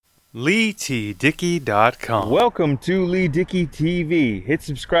LeeTDickey.com. Welcome to Lee Dickey TV. Hit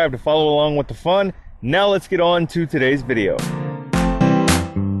subscribe to follow along with the fun. Now let's get on to today's video.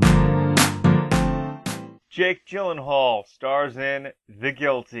 Jake Gyllenhaal stars in The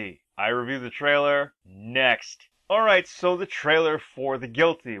Guilty. I review the trailer next. Alright, so the trailer for The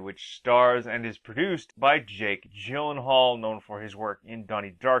Guilty, which stars and is produced by Jake Gyllenhaal, known for his work in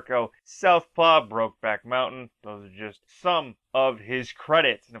Donnie Darko, Southpaw, Brokeback Mountain. Those are just some of his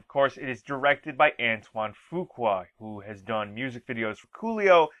credits. And of course, it is directed by Antoine Fuqua, who has done music videos for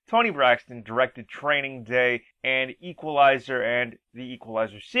Coolio. Tony Braxton directed Training Day and Equalizer and the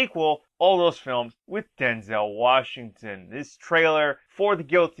Equalizer sequel, all those films with Denzel Washington. This trailer for The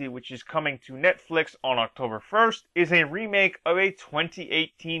Guilty, which is coming to Netflix on October 1st, is a remake of a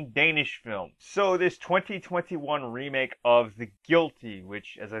 2018 Danish film. So this 2021 remake of The Guilty,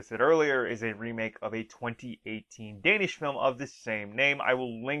 which, as I said earlier, is a remake of a 2018 Danish film of the same name. I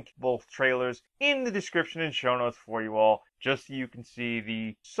will link both trailers in the description and show notes for you all, just so you can see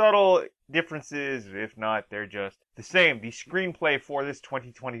the subtle differences. If not, they're just the same. The screenplay for this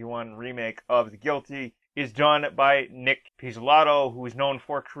 2021 remake of The Guilty is done by Nick Pizzolatto, who is known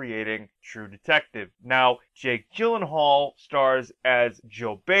for creating True Detective. Now, Jake Gyllenhaal stars as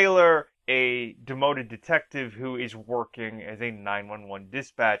Joe Baylor, a demoted detective who is working as a 911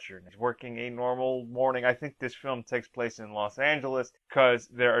 dispatcher. He's working a normal morning. I think this film takes place in Los Angeles because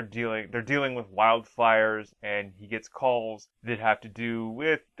they're dealing with wildfires, and he gets calls that have to do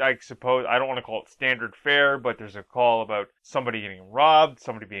with, I suppose, I don't want to call it standard fare, but there's a call about somebody getting robbed,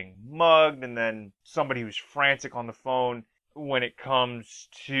 somebody being mugged, and then somebody who's frantic on the phone when it comes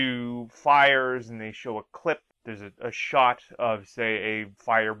to fires, and they show a clip. There's a shot of, say, a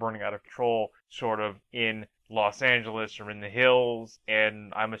fire burning out of control sort of in Los Angeles or in the hills,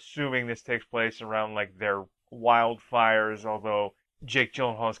 and I'm assuming this takes place around like their wildfires, although Jake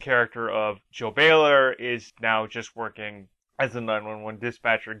Gyllenhaal's character of Joe Baylor is now just working as a 911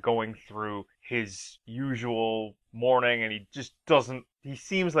 dispatcher, going through his usual morning, and he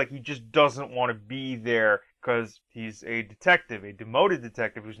seems like he just doesn't want to be there because he's a detective, a demoted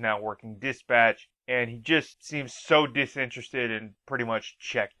detective who's now working dispatch, and he just seems so disinterested and pretty much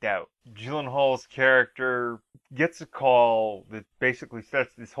checked out. Gyllenhaal's character gets a call that basically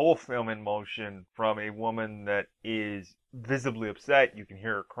sets this whole film in motion from a woman that is visibly upset. You can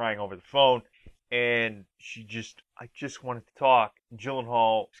hear her crying over the phone, and I just wanted to talk.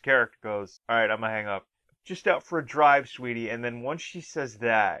 Gyllenhaal's character goes, all right, I'm gonna hang up. Just out for a drive, sweetie. And then once she says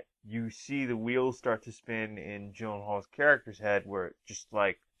that, you see the wheels start to spin in Gyllenhaal's character's head, where it's just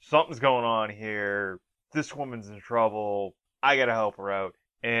like, something's going on here. This woman's in trouble. I gotta help her out.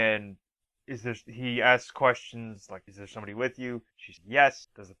 And he asks questions like, is there somebody with you? She says, yes.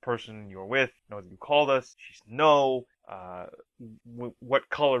 Does the person you're with know that you called us? She says, no. What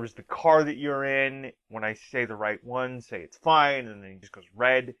color is the car that you're in? When I say the right one, say it's fine. And then he just goes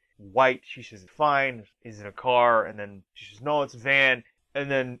red, white. She says it's fine. Is it a car? And then she says, no, it's a van.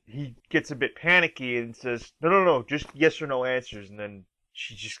 And then he gets a bit panicky and says, no, just yes or no answers. And then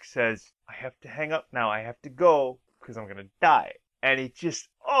she just says, I have to hang up now. I have to go because I'm going to die. And it just,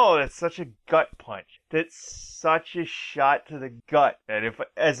 oh, that's such a gut punch. That's such a shot to the gut. And if,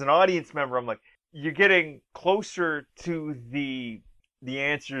 as an audience member, I'm like, you're getting closer to the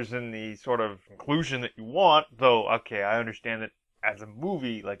answers and the sort of conclusion that you want, though, okay, I understand that as a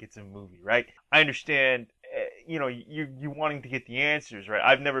movie, like, it's a movie, right? I understand, you wanting to get the answers, right?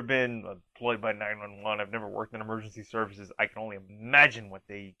 I've never been employed by 911. I've never worked in emergency services. I can only imagine what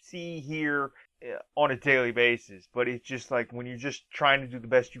they see here on a daily basis. But it's just like when you're just trying to do the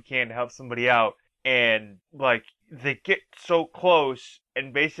best you can to help somebody out, and like they get so close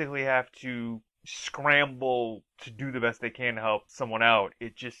and basically have to scramble to do the best they can to help someone out.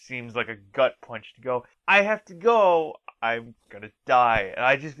 It just seems like a gut punch to go, I have to go, I'm gonna die. And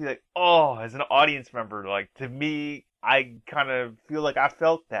I just feel like, oh, as an audience member, like, to me, I kind of feel like I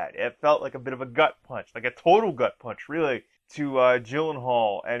felt that. It felt like a bit of a gut punch, like a total gut punch, really, to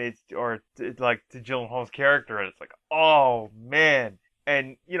Gyllenhaal, and to Gyllenhaal's character, and it's like, oh, man.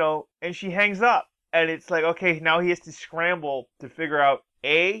 And, and she hangs up, and it's like, okay, now he has to scramble to figure out,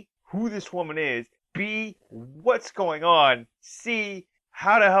 A, who this woman is, B, what's going on, C,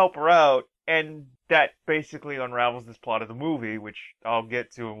 how to help her out, and that basically unravels this plot of the movie, which I'll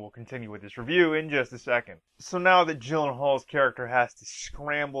get to and we'll continue with this review in just a second. So now that Gyllenhaal's character has to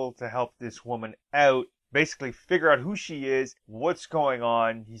scramble to help this woman out, basically figure out who she is, what's going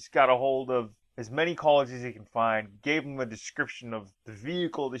on, he's got a hold of as many callers as he can find, gave him a description of the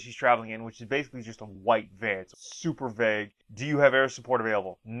vehicle that she's traveling in, which is basically just a white van. It's super vague. Do you have air support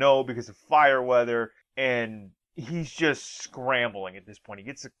available? No, because of fire weather. And he's just scrambling at this point. He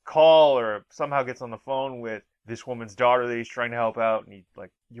gets a call or somehow gets on the phone with this woman's daughter that he's trying to help out, and he's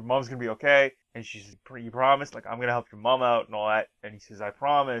like, "Your mom's gonna be okay." And she's like, "You promise? Like, I'm gonna help your mom out and all that." And he says, "I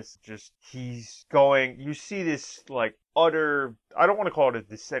promise." Just he's going. You see this like utter. I don't want to call it a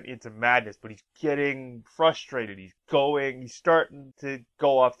descent into madness, but he's getting frustrated. He's going. He's starting to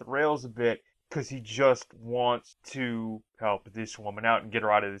go off the rails a bit because he just wants to help this woman out and get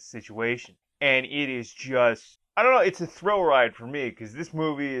her out of this situation. And it is just, I don't know, it's a thrill ride for me because this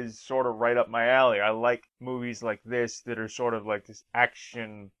movie is sort of right up my alley. I like movies like this that are sort of like this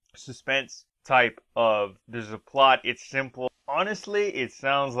action suspense type of, there's a plot, it's simple. Honestly, it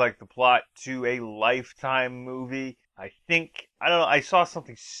sounds like the plot to a Lifetime movie. I don't know, I saw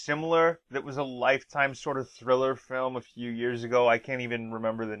something similar that was a Lifetime sort of thriller film a few years ago. I can't even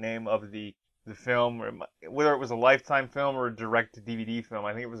remember the name of the film, or whether it was a Lifetime film or a direct-to-DVD film.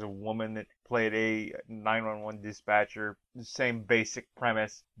 I think it was a woman that played a 911 dispatcher. The same basic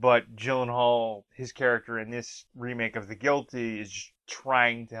premise, but Gyllenhaal, his character in this remake of The Guilty, is just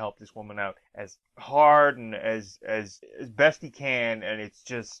trying to help this woman out as hard and as best he can, and it's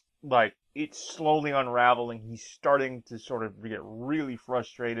just like it's slowly unraveling. He's starting to sort of get really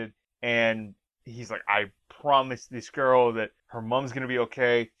frustrated, and he's like, "I promised this girl that her mom's gonna be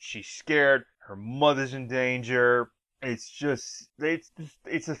okay. She's scared. Her mother's in danger." It's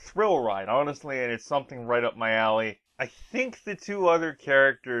a thrill ride, honestly, and it's something right up my alley. I think the two other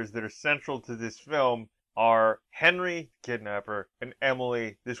characters that are central to this film are Henry, the kidnapper, and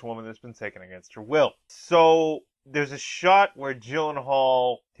Emily, this woman that's been taken against her will. So there's a shot where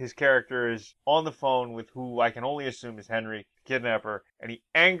Gyllenhaal, his character, is on the phone with who I can only assume is Henry, the kidnapper, and he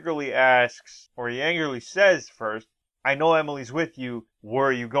angrily asks, or he angrily says first, "I know Emily's with you. Where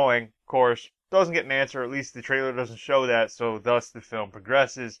are you going?" Of course, doesn't get an answer. At least the trailer doesn't show that, so thus the film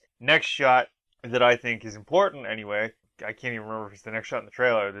progresses. Next shot that I think is important anyway, I can't even remember if it's the next shot in the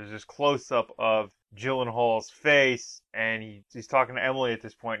trailer. There's this close-up of Gyllenhaal's face, and he's talking to Emily at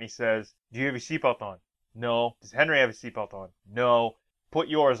this point, and he says, "Do you have your seatbelt on?" "No." "Does Henry have his seatbelt on?" "No." "Put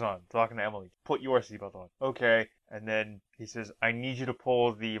yours on." Talking to Emily. "Put your seatbelt on." "Okay." And then he says, "I need you to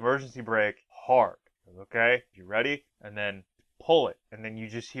pull the emergency brake hard." "Okay." "You ready?" And then pull it. And then you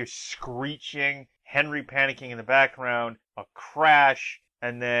just hear screeching, Henry panicking in the background, a crash,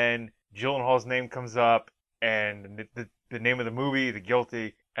 and then Gyllenhaal's name comes up, and the name of the movie, The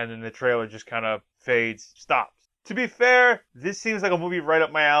Guilty, and then the trailer just kind of fades, stops. To be fair, this seems like a movie right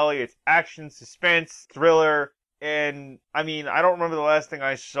up my alley. It's action, suspense, thriller, and I mean, I don't remember the last thing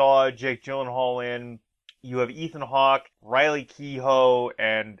I saw Jake Gyllenhaal in. You have Ethan Hawke, Riley Keough,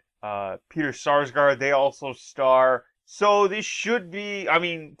 and Peter Sarsgaard. They also star. So this should be, I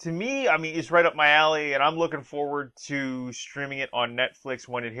mean, to me, it's right up my alley, and I'm looking forward to streaming it on Netflix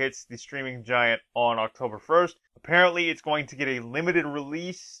when it hits the streaming giant on October 1st. Apparently, it's going to get a limited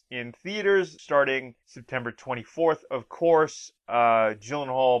release in theaters starting September 24th. Of course,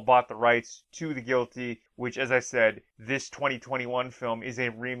 Gyllenhaal bought the rights to The Guilty, which, as I said, this 2021 film is a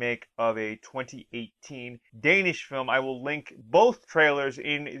remake of a 2018 Danish film. I will link both trailers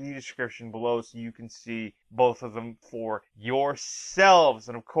in the description below so you can see both of them for yourselves.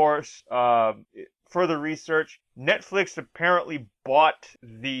 And of course, further research, Netflix apparently bought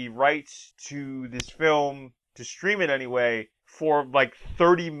the rights to this film, to stream it anyway, for like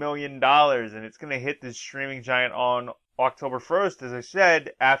 $30 million, and it's going to hit the streaming giant on October 1st, as I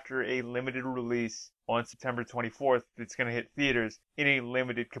said, after a limited release on September 24th. It's going to hit theaters in a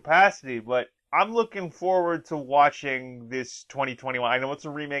limited capacity, but I'm looking forward to watching this 2021. I know it's a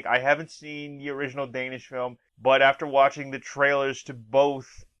remake. I haven't seen the original Danish film, but after watching the trailers to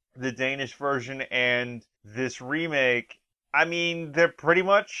both the Danish version and this remake, I mean, they're pretty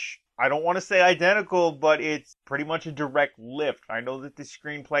much, I don't want to say identical, but it's pretty much a direct lift. I know that the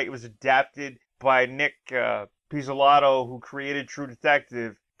screenplay, it was adapted by Nick Pizzolatto, who created True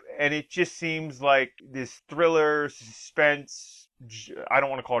Detective, and it just seems like this thriller, suspense, I don't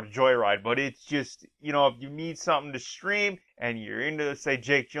want to call it a joyride, but it's just, you know, if you need something to stream and you're into, say,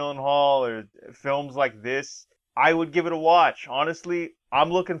 Jake Gyllenhaal or films like this, I would give it a watch. Honestly,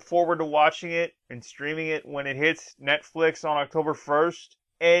 I'm looking forward to watching it and streaming it when it hits Netflix on October 1st.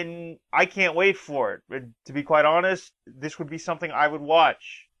 And I can't wait for it. But to be quite honest, this would be something I would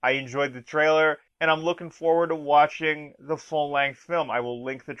watch. I enjoyed the trailer, and I'm looking forward to watching the full-length film. I will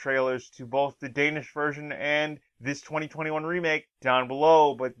link the trailers to both the Danish version and this 2021 remake down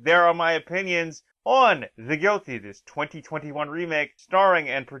below. But there are my opinions on The Guilty, this 2021 remake starring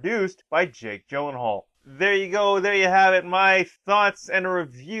and produced by Jake Gyllenhaal. there you go. There you have it. My thoughts and a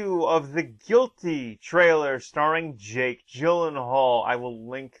review of The Guilty trailer starring Jake Gyllenhaal. I will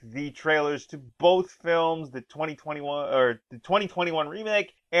link the trailers to both films, the 2021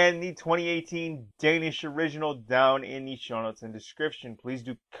 remake and the 2018 Danish original, down in the show notes and description. Please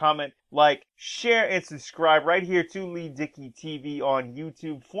do comment, like, share, and subscribe right here to Lee Dickey TV on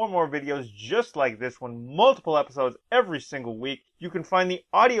YouTube for more videos just like this one. Multiple episodes every single week. You can find the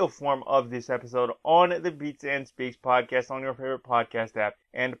audio form of this episode on the Beats and Speaks podcast on your favorite podcast app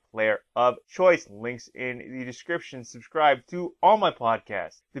and player of choice. Links in the description. Subscribe to all my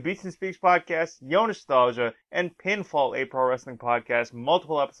podcasts: the Beats and Speaks podcast, Yo Nostalgia, and Pinfall, a pro wrestling podcast.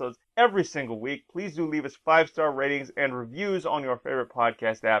 Multiple episodes every single week. Please do leave us 5-star ratings and reviews on your favorite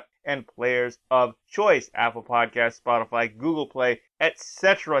podcast app and players of choice: Apple Podcasts, Spotify, Google Play,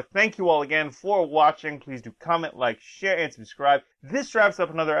 etc. Thank you all again for watching. Please do comment, like, share, and subscribe. This wraps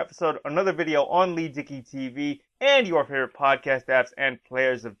up another episode, another video on Lee Dickey TV and your favorite podcast apps and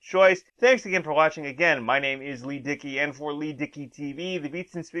players of choice. Thanks again for watching. Again, my name is Lee Dickey, and for Lee Dickey TV, the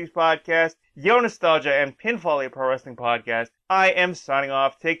Beats and Speaks podcast, Yo Nostalgia, and Pinfall, a pro wrestling podcast, I am signing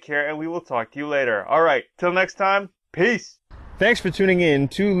off. Take care, and we will talk to you later. Alright, till next time, peace! Thanks for tuning in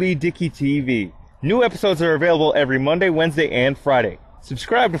to Lee Dickey TV. New episodes are available every Monday, Wednesday, and Friday.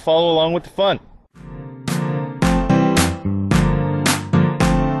 Subscribe to follow along with the fun.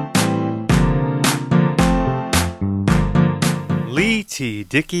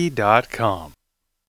 LeeTDickey.com